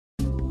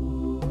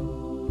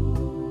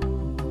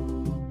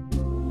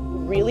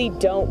really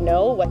don't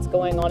know what's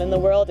going on in the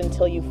world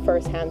until you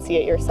firsthand see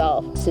it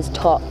yourself. This has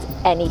taught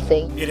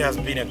anything. It has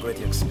been a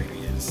great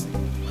experience,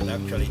 and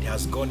actually it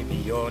has gone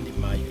beyond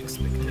my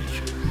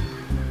expectations.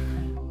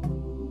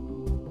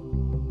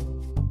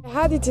 I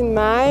had it in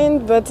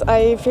mind, but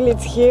I feel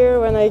it here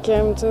when I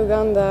came to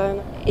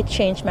Uganda. It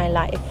changed my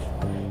life.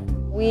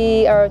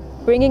 We are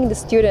bringing the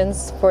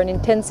students for an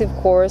intensive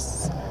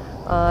course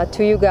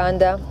to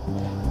Uganda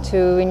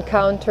to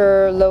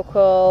encounter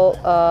local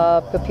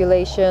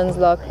populations,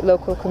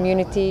 local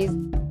communities.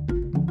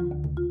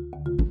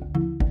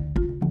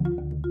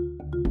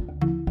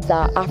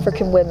 That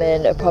African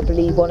women are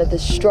probably one of the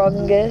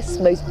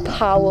strongest, most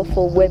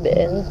powerful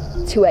women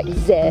to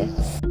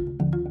exist.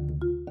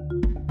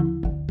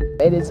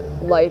 It is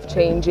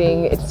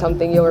life-changing. It's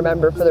something you'll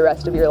remember for the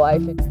rest of your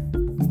life.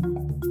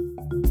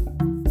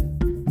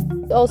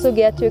 Also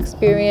get to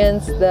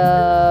experience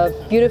the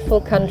beautiful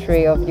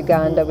country of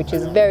Uganda, which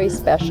is very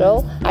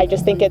special. I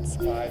just think it's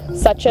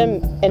such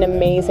an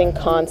amazing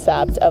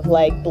concept of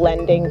like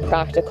blending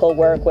practical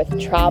work with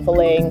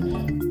traveling.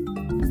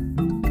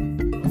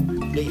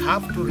 They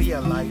have to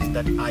realize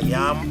that I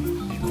am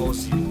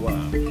because you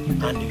are,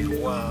 and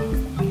you are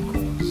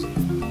because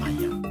I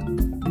am.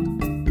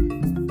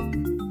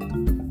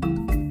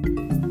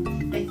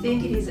 I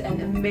think it is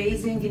an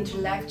amazing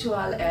intellectual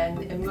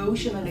and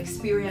emotional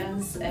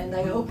experience, and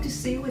I hope to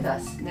see you with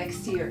us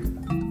next year.